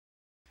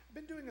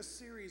Been doing a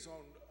series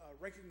on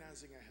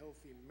recognizing a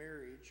healthy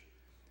marriage,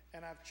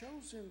 and I've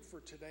chosen for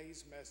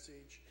today's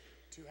message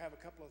to have a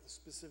couple of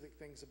specific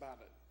things about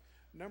it.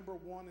 Number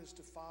one is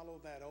to follow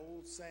that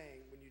old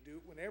saying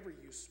whenever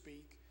you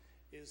speak,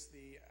 is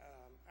the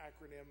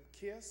acronym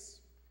KISS,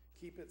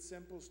 keep it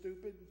simple,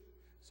 stupid.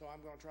 So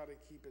I'm going to try to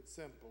keep it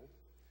simple.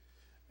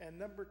 And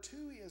number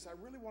two is I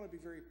really want to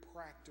be very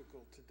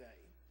practical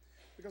today,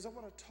 because I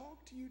want to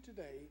talk to you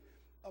today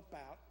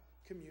about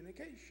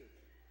communication.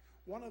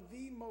 One of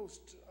the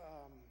most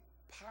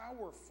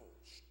powerful,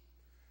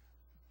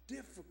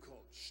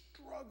 difficult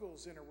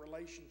struggles in a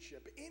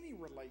relationship, any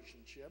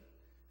relationship,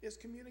 is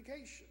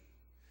communication.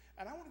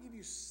 And I want to give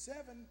you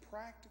 7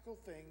 practical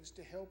things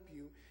to help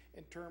you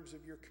in terms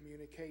of your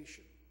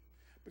communication.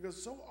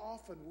 Because so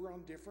often we're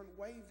on different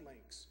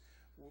wavelengths.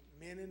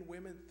 Men and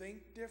women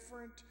think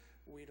different.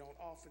 We don't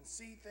often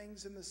see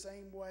things in the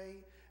same way.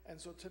 And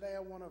so today I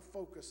want to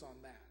focus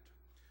on that.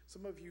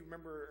 Some of you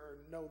remember or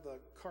know the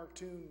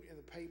cartoon in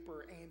the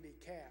paper, Andy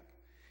Capp.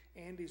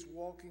 Andy's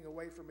walking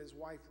away from his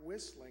wife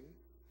whistling.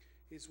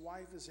 His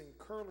wife is in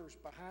curlers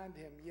behind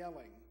him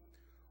yelling,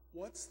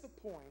 "What's the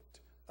point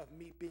of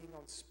me being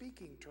on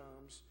speaking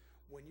terms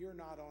when you're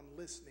not on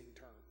listening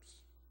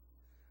terms?"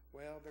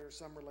 Well, there are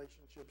some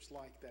relationships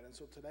like that. And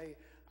so today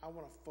I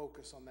want to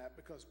focus on that,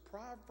 because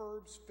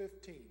Proverbs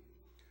 15,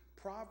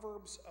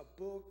 Proverbs, a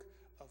book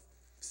of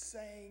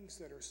sayings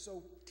that are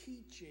so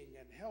teaching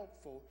and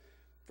helpful.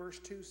 Verse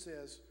 2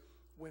 says,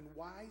 when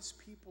wise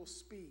people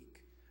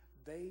speak,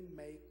 they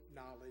make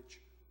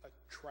knowledge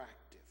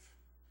attractive.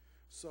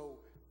 So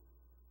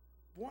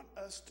want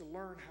us to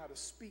learn how to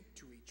speak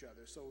to each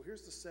other. So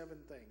here's the 7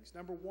 things.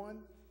 Number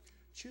 1,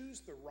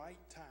 choose the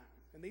right time.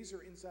 And these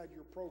are inside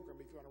your program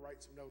if you want to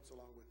write some notes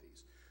along with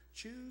these.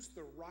 Choose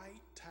the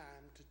right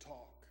time to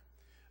talk.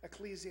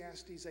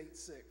 Ecclesiastes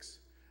 8:6.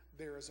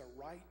 There is a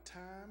right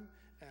time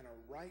and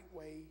a right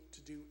way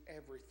to do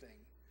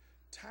everything.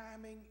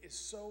 Timing is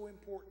so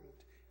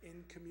important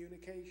in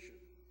communication.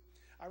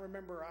 I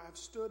remember I've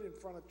stood in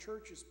front of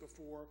churches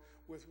before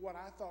with what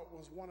I thought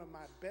was one of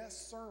my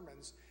best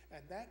sermons,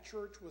 and that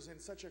church was in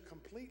such a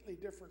completely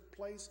different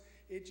place,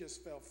 it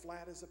just fell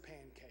flat as a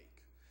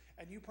pancake.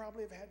 And you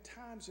probably have had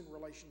times in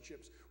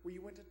relationships where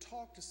you went to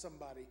talk to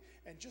somebody,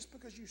 and just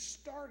because you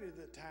started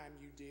the time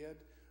you did,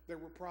 there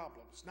were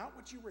problems. Not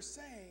what you were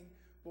saying,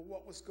 but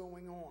what was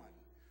going on.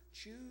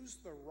 Choose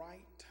the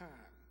right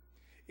time.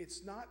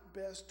 It's not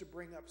best to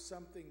bring up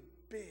something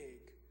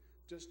big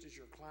just as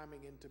you're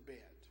climbing into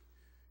bed.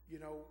 You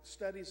know,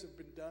 studies have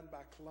been done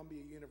by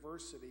Columbia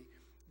University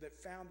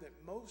that found that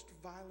most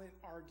violent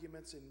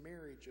arguments in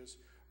marriages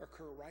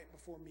occur right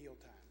before meal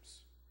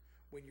times,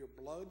 when your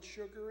blood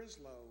sugar is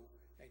low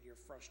and your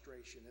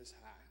frustration is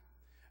high.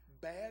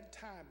 Bad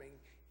timing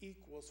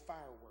equals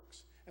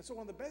fireworks. And so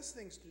one of the best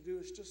things to do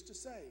is just to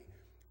say,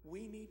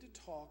 we need to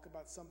talk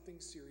about something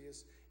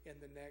serious in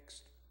the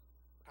next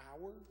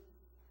hour,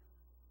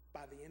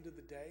 by the end of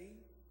the day,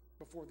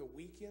 before the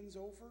weekend's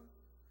over.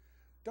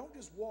 Don't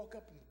just walk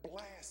up and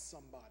blast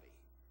somebody.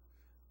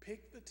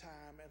 Pick the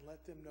time and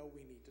let them know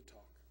we need to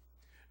talk.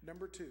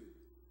 Number 2,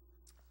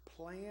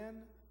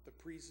 plan the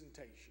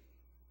presentation.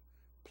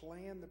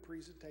 Plan the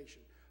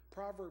presentation.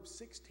 Proverbs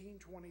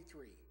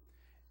 16:23.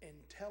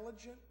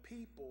 Intelligent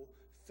people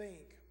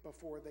think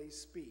before they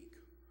speak.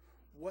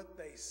 What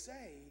they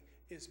say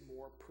is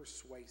more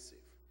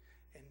persuasive.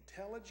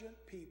 Intelligent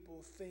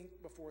people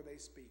think before they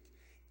speak.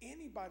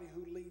 Anybody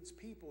who leads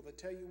people, that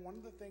tell you one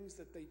of the things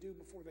that they do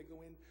before they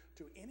go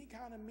into any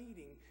kind of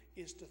meeting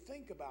is to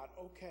think about,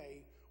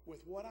 okay,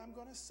 with what I'm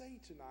going to say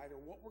tonight or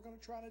what we're going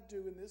to try to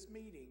do in this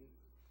meeting,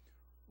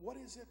 what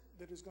is it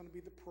that is going to be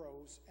the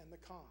pros and the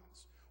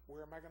cons?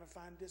 Where am I going to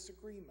find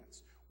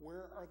disagreements?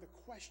 Where are the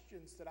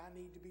questions that I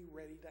need to be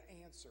ready to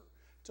answer?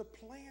 To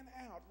plan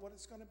out what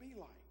it's going to be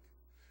like.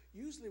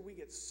 Usually we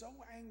get so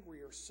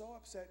angry or so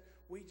upset,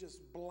 we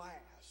just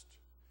blast.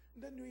 It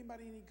doesn't do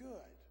anybody any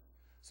good.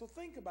 So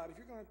think about, if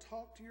you're going to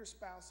talk to your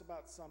spouse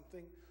about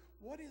something,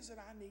 what is it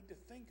I need to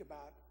think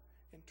about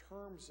in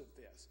terms of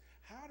this?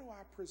 How do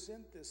I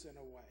present this in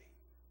a way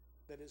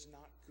that is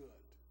not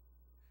good?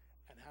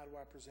 And how do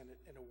I present it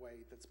in a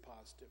way that's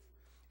positive?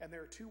 And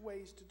there are 2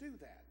 ways to do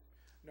that.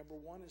 Number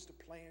 1 is to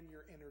plan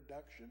your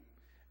introduction,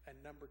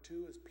 and number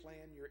 2 is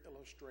plan your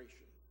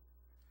illustration.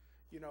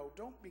 You know,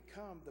 don't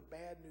become the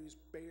bad news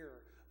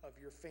bearer of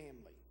your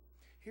family.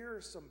 Here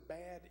are some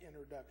bad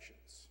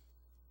introductions.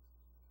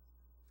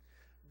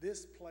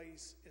 This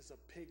place is a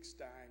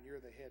pigsty and you're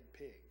the head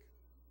pig.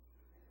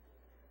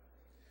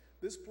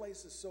 This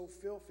place is so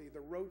filthy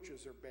the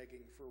roaches are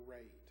begging for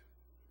raid.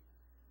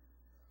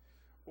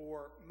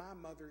 Or, my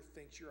mother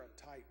thinks you're a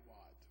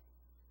tightwad.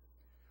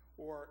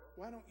 Or,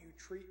 why don't you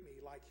treat me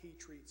like he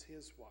treats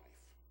his wife?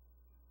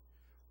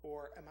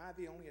 Or, am I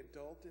the only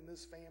adult in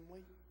this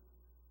family?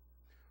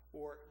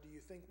 Or, do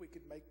you think we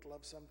could make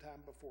love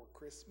sometime before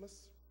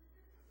Christmas?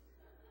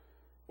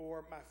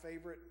 Or, my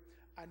favorite,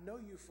 I know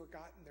you've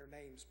forgotten their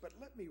names, but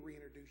let me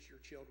reintroduce your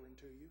children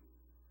to you.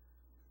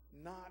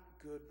 not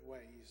good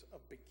ways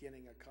of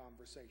beginning a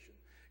conversation.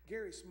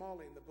 Gary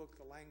Smalley, in the book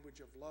The Language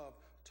of Love,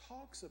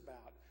 talks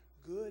about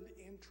good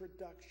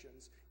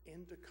introductions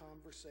into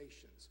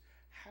conversations.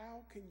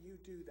 How can you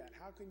do that?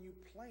 How can you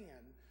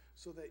plan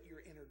so that your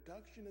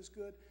introduction is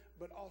good,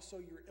 but also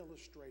your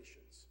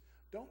illustrations?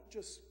 Don't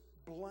just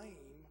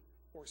blame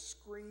or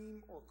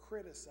scream or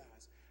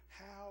criticize.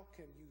 How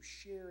can you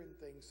share in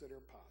things that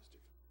are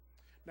positive?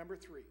 Number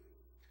 3,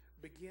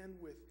 begin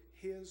with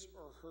his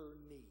or her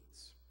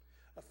needs.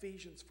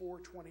 Ephesians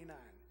 4:29,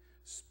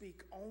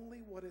 speak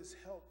only what is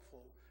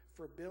helpful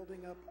for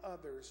building up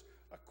others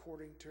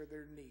according to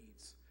their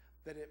needs,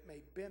 that it may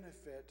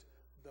benefit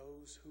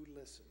those who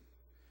listen.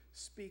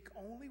 Speak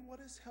only what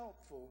is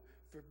helpful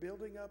for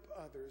building up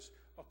others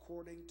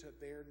according to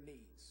their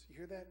needs. You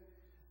hear that?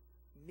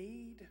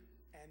 Need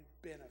and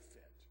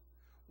benefit.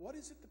 What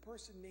is it the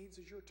person needs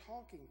as you're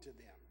talking to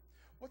them?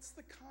 What's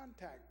the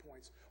contact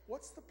points?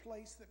 What's the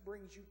place that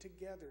brings you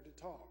together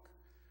to talk?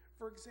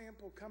 For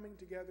example, coming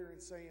together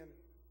and saying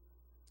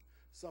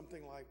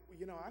something like,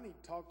 I need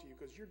to talk to you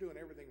because you're doing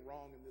everything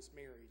wrong in this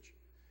marriage,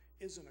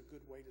 isn't a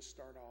good way to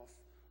start off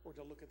or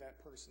to look at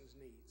that person's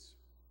needs.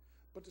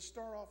 But to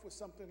start off with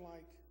something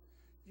like,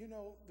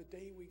 the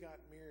day we got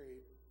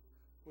married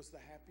was the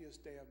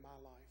happiest day of my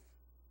life.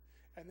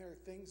 And there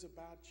are things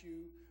about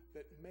you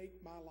that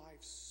make my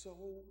life so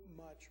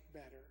much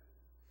better.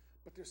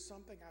 But there's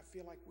something I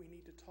feel like we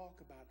need to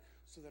talk about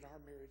so that our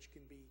marriage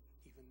can be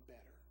even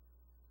better.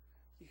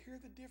 You hear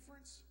the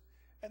difference?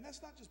 And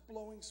that's not just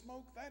blowing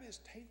smoke. That is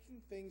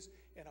taking things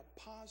in a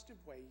positive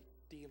way,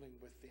 dealing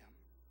with them.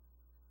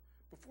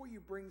 Before you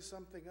bring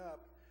something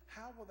up,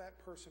 how will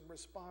that person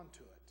respond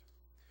to it?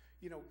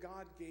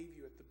 God gave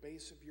you at the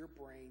base of your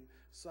brain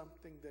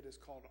something that is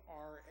called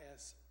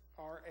RAS,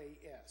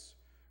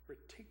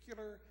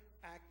 Reticular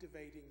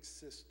Activating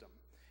System.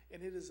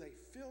 And it is a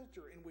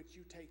filter in which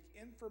you take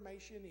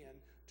information in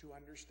to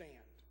understand.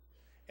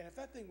 And if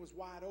that thing was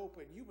wide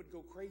open, you would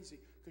go crazy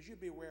because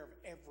you'd be aware of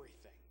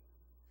everything.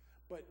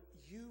 But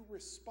you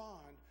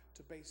respond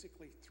to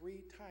basically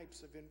 3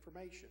 types of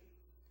information.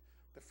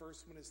 The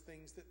first one is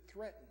things that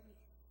threaten you.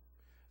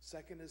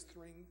 Second is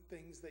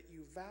things that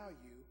you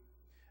value.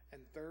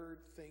 And third,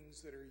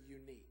 things that are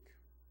unique.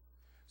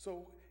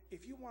 So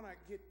if you want to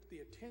get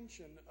the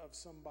attention of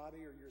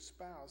somebody or your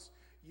spouse,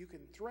 you can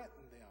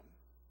threaten them.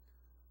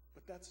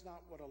 But that's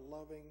not what a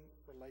loving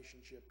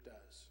relationship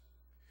does.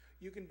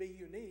 You can be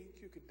unique.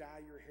 You could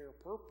dye your hair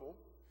purple,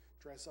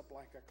 dress up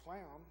like a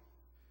clown.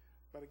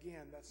 But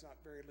again, that's not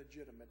very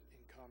legitimate in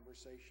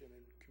conversation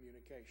and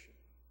communication.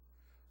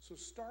 So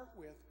start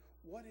with,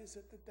 what is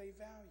it that they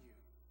value?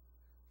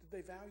 Do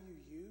they value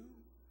you?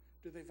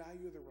 Do they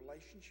value the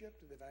relationship?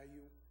 Do they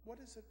value, what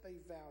is it they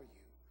value?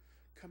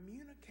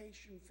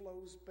 Communication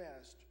flows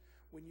best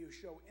when you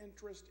show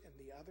interest in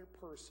the other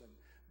person,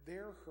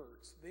 their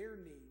hurts, their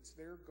needs,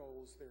 their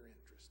goals, their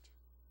interest.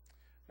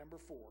 Number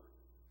 4,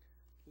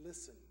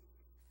 listen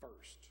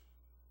first.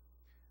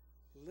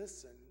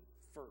 Listen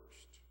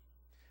first.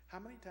 How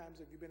many times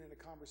have you been in a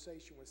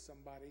conversation with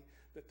somebody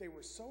that they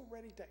were so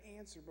ready to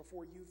answer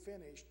before you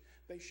finished,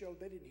 they showed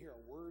they didn't hear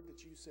a word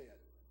that you said?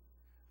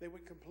 They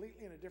went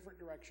completely in a different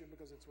direction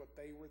because it's what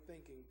they were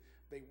thinking.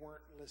 They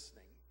weren't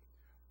listening.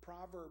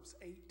 Proverbs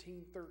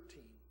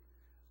 18:13.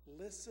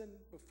 Listen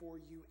before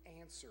you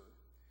answer.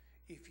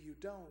 If you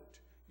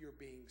don't, you're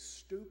being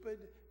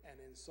stupid and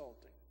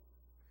insulting.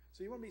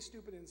 So you want to be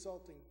stupid and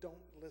insulting,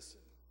 don't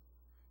listen.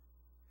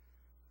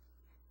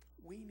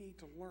 We need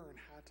to learn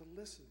how to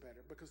listen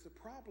better, because the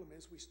problem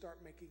is we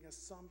start making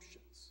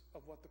assumptions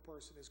of what the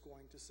person is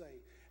going to say.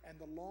 And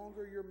the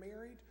longer you're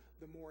married,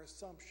 the more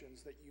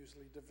assumptions that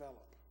usually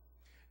develop.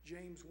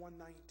 James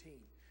 1:19,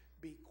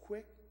 be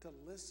quick to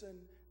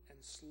listen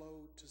and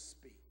slow to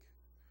speak.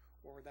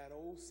 Or that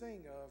old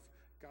saying of,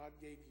 God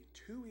gave you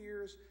 2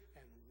 ears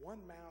and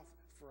 1 mouth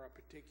for a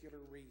particular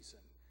reason,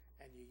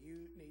 and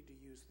you need to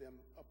use them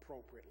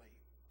appropriately.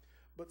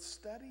 But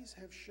studies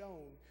have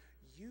shown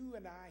you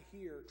and I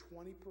hear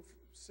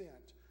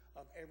 20%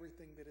 of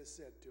everything that is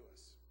said to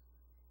us.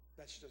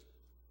 That's just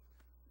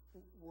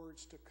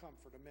words to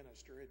comfort a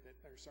minister, isn't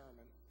it, their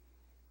sermon.